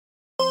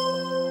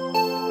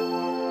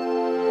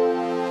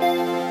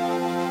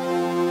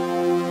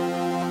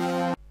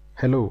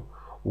Hello,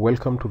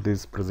 welcome to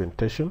this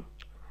presentation.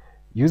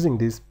 Using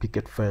this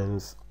picket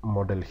fence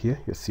model here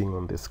you're seeing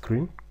on the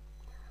screen,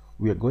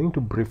 we are going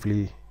to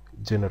briefly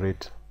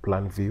generate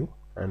plan view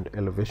and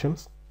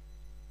elevations.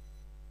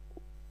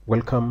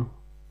 Welcome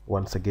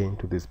once again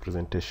to this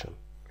presentation.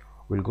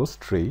 We'll go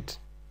straight,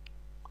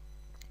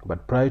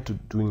 but prior to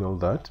doing all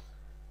that,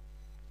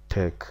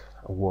 take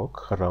a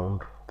walk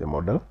around the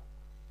model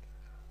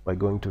by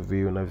going to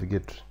view,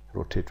 navigate,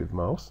 rotate with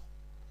mouse.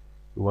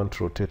 We want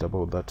to rotate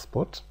about that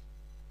spot.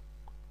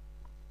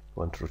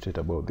 Want to rotate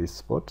about this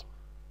spot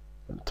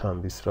and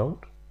turn this round.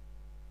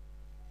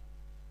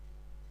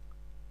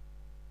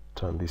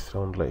 Turn this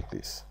round like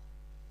this.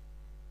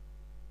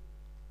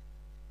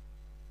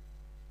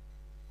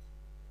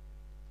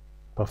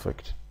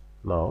 Perfect.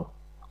 Now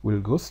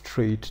we'll go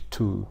straight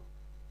to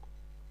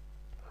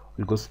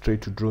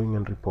drawing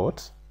and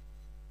reports.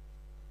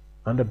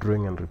 Under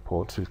drawing and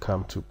reports, we'll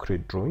come to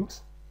create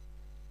drawings.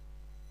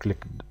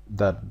 Click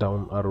that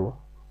down arrow.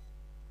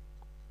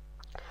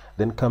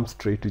 Then come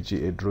straight to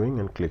GA drawing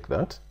and click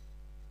that.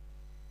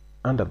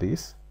 Under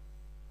this,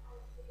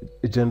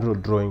 general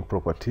drawing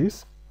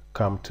properties,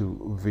 come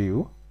to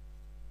view,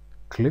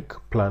 click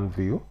plan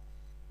view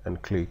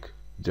and click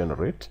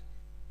generate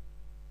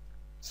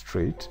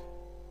straight,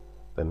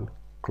 then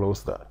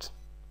close that.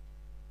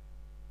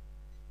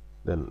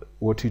 Then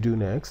what you do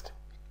next,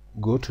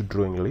 go to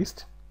drawing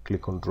list,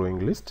 click on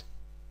drawing list.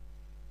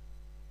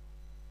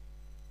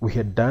 I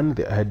had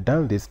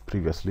done this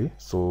previously,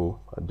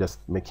 so I'm just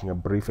making a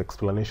brief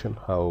explanation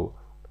how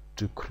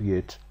to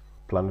create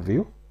plan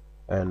view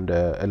and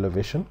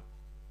elevation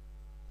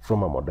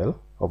from a model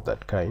of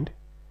that kind.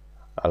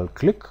 I'll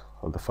click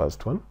on the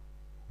first one,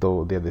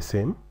 though they're the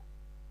same,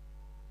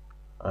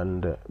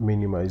 and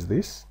minimize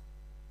this.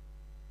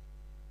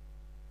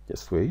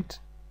 Just wait.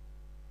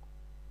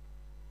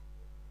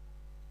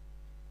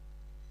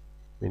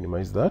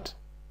 Minimize that.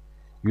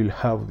 You'll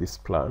have this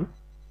plan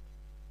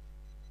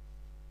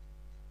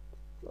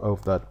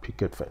of that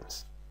picket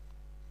fence.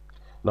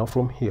 Now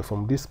from here,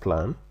 from this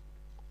plan,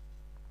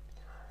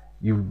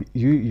 you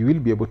will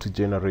be able to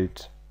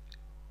generate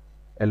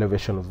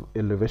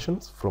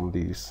elevations from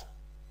this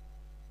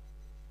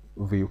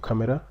view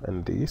camera,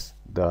 and this,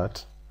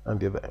 that, and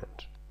the other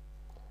end.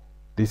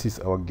 This is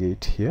our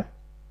gate here.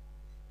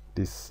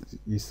 This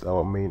is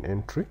our main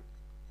entry.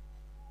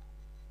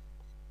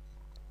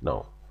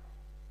 Now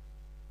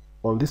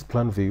on this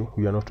plan view,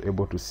 we are not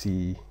able to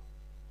see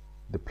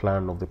the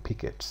plan of the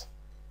pickets.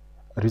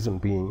 Reason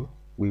being,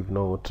 we've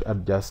not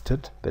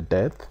adjusted the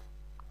depth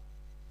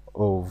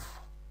of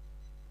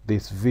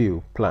this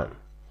view plan.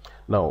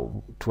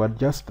 Now to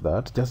adjust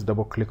that, just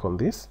double click on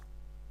this.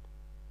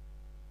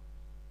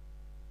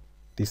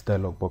 This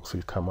dialog box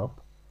will come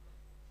up.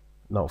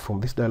 Now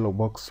from this dialog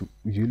box,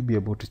 you'll be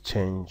able to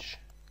change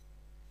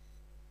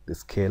the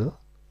scale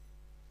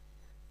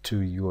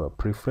to your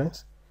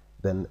preference,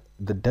 then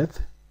the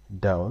depth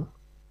down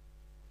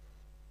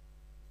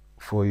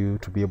for you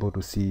to be able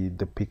to see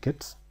the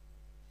pickets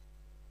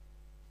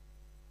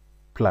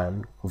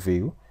plan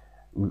view.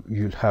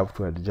 You'll have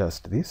to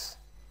adjust this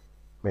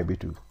maybe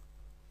to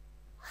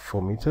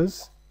 4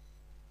 meters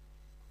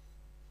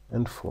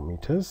and 4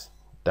 meters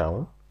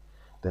down,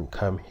 then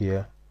come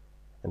here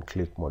and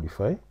click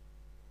modify,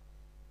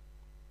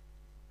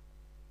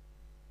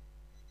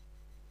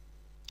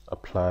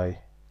 apply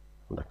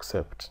and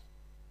accept.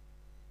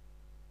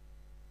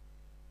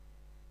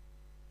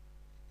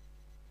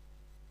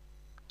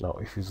 Now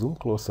if you zoom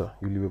closer,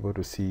 you'll be able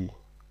to see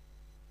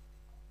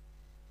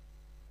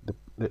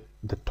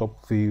the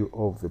top view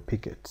of the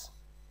pickets.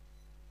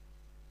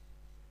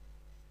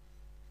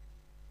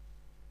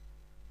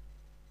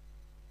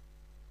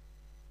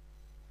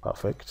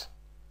 Perfect.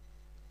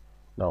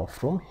 Now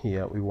from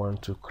here, we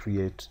want to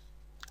create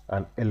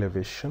an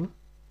elevation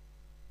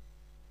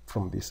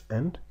from this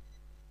end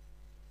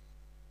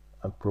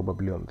and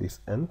probably on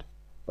this end,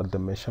 but the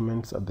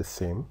measurements are the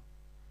same.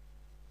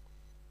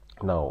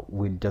 Now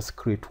we'll just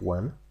create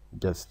one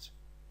just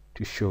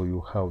to show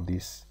you how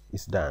this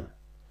is done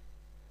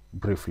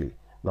briefly.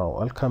 Now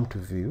I'll come to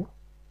view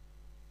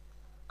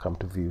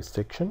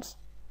sections.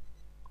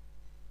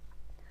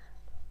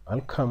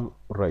 I'll come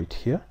right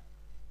here,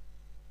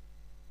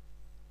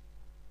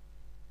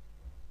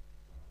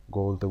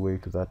 go all the way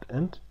to that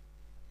end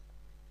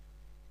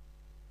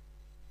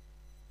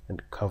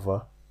and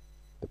cover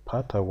the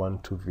part I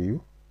want to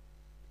view.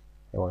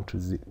 I want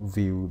to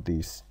view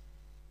this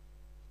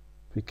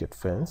picket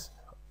fence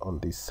on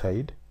this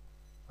side.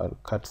 I'll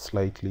cut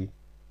slightly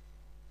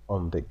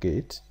on the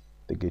gate.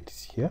 The gate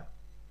is here.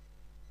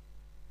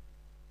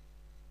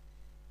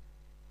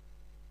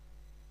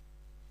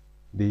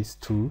 These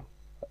two,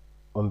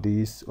 on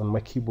my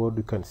keyboard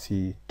you can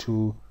see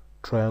two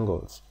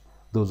triangles.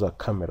 Those are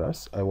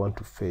cameras. I want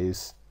to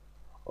face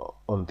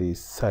on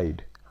this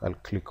side. I'll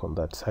click on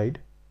that side.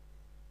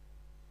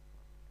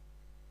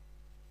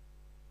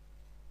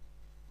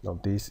 Now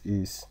this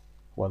is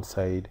one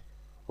side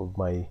of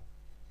my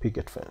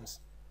picket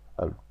fence.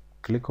 I'll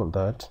click on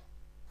that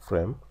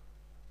frame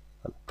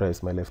and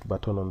press my left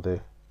button on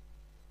the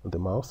on the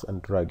mouse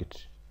and drag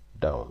it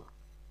down.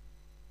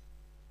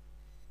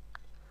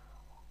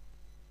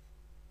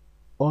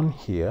 On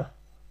here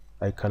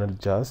I can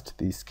adjust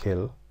the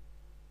scale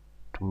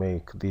to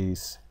make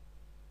this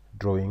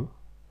drawing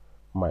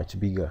much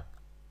bigger.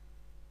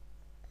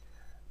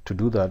 To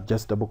do that,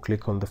 just double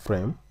click on the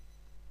frame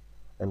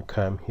and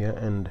come here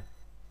and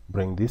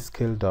bring this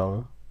scale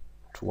down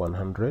to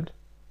 100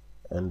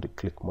 and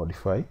click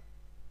modify,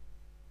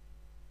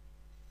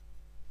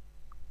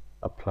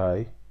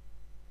 apply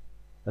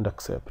and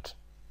accept.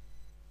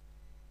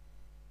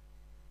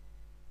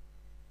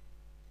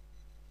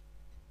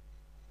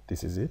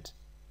 This is it.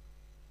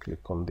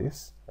 Click on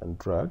this and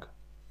drag.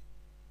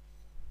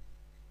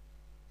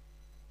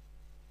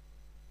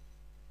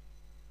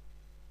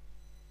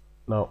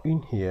 Now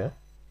in here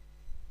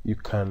you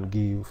can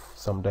give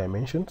some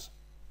dimensions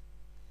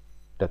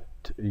that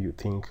you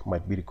think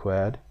might be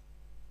required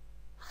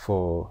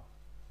for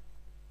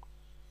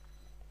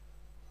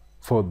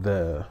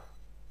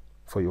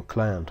your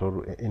client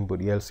or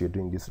anybody else you're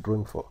doing this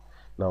drawing for.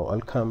 Now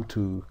I'll come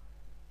to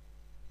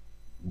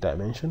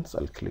dimensions.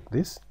 I'll click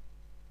this.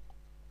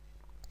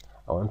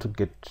 I want to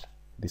get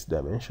this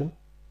dimension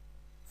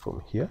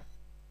from here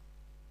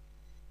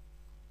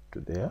to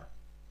there,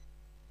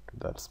 to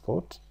that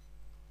spot,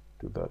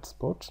 to that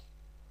spot.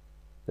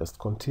 Just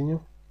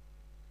continue.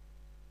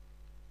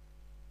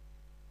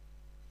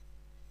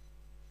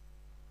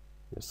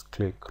 Just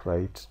click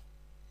right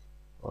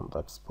on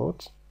that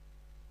spot.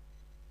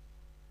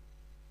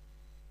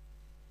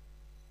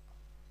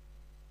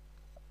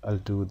 I'll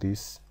do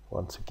this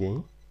once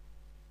again.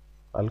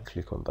 I'll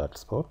click on that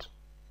spot,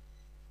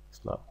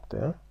 snap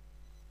there.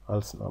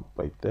 I'll snap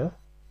right there.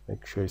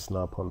 Make sure you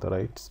snap on the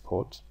right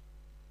spot,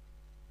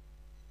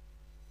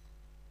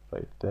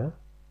 right there.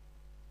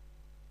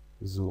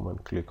 Zoom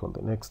and click on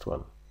the next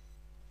one.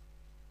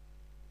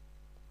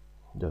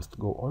 Just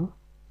go on.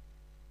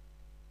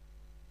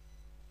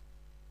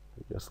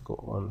 Just go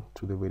on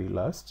to the very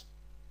last.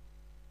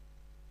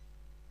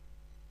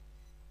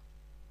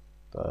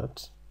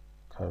 That.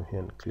 Come here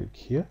and click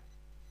here.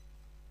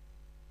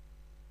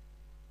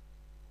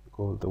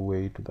 Go all the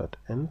way to that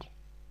end.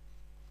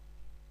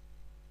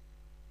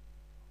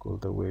 Go all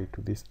the way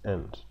to this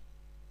end.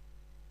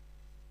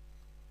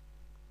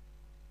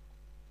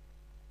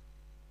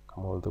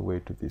 Come all the way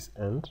to this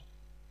end.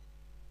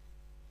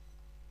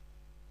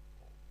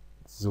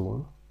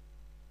 Zoom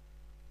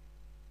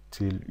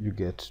till you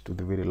get to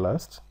the very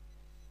last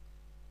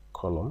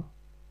column.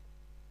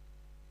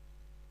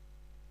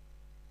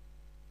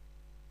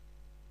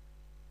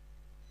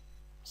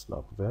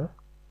 Snap there,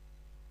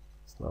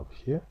 snap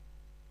here,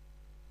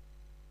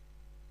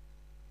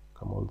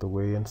 come all the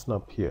way and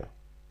snap here.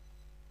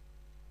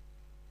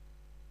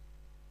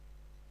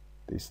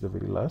 This is the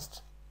very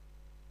last.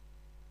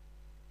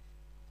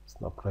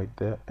 Snap right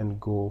there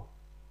and go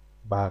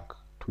back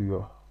to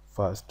your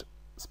first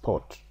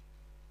spot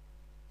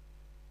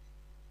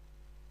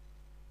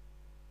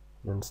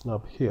and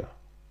snap here.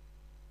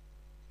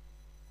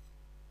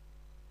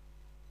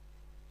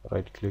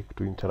 Right click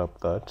to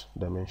interrupt that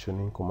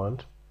dimensioning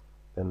command,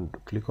 then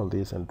click on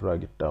this and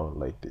drag it down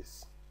like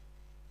this.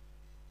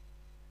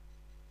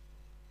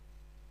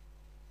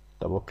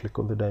 Double click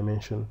on the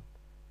dimension.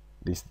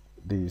 This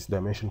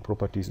dimension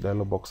properties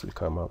dialog box will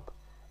come up,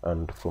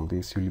 and from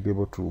this you'll be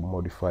able to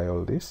modify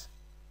all this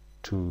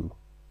to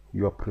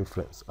your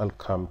preference. I'll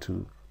come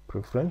to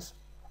preference,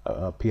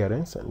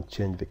 appearance, and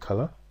change the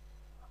color.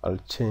 I'll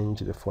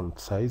change the font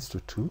size to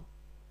 2,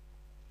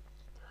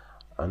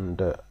 and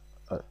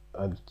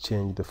I'll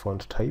change the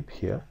font type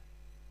here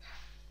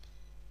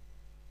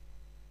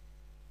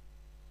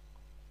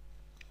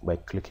by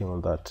clicking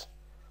on that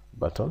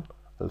button.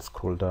 I'll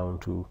scroll down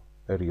to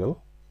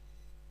Arial,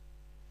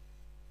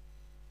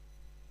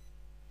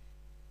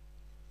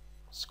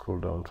 scroll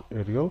down to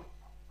Arial,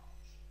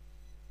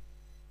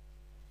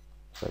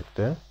 right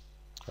there.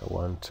 I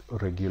want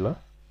regular.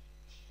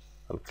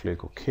 I'll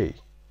click OK.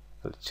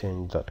 I'll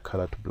change that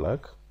color to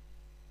black,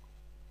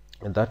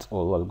 and that's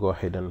all. I'll go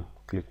ahead and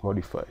click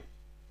modify.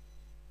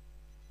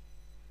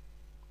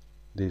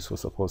 This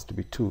was supposed to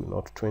be 2,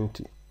 not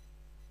 20.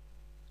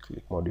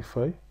 Click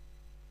modify,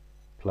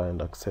 apply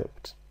and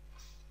accept.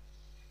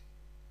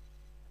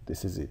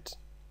 This is it.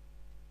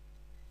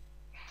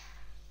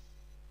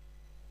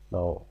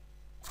 Now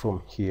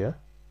from here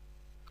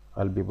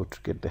I'll be able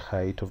to get the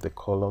height of the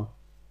column.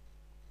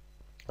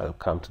 I'll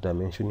come to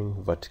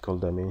dimensioning, vertical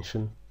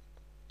dimension,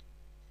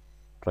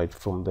 right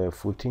from the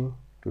footing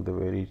to the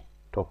very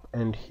top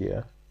end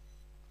here,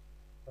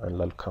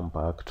 and I'll come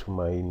back to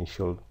my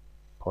initial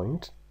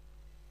point.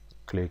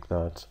 Click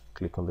that,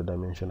 click on the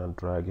dimension and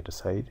drag it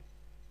aside.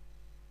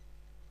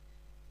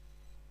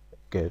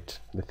 Get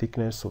the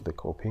thickness of the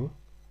coping,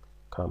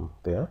 come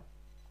there,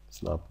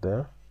 snap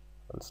there,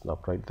 and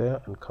snap right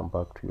there, and come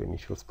back to your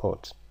initial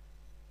spot.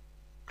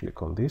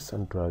 Click on this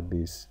and drag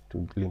this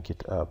to link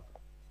it up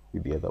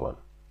with the other one.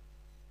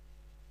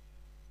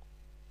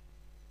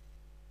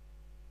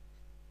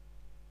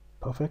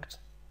 Perfect.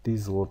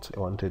 This is what I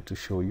wanted to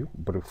show you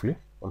briefly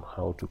on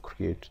how to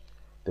create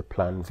the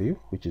plan view,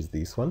 which is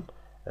this one,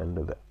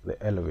 and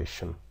the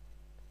elevation,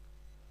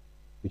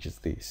 which is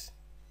this.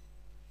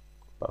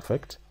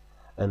 Perfect.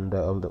 And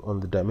on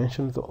the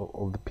dimensions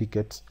of the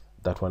pickets,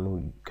 that one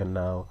you can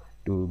now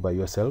do by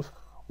yourself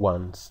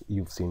once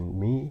you've seen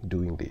me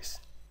doing this.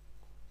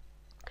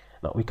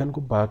 Now we can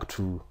go back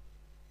to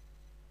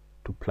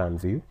plan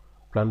view.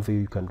 Plan view,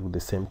 you can do the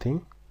same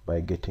thing by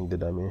getting the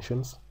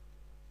dimensions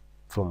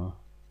from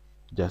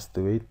just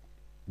the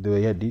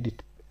way I did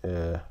it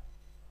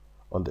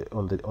on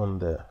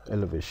the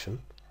elevation,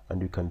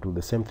 and you can do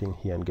the same thing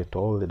here and get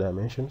all the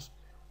dimensions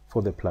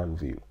for the plan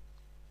view.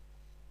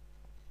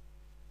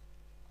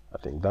 I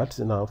think that's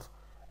enough,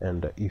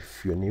 and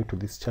if you're new to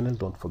this channel,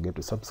 don't forget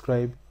to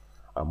subscribe.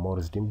 I'm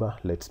Morris Dimba.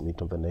 Let's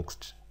meet on the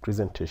next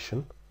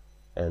presentation,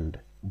 and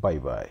bye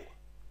bye.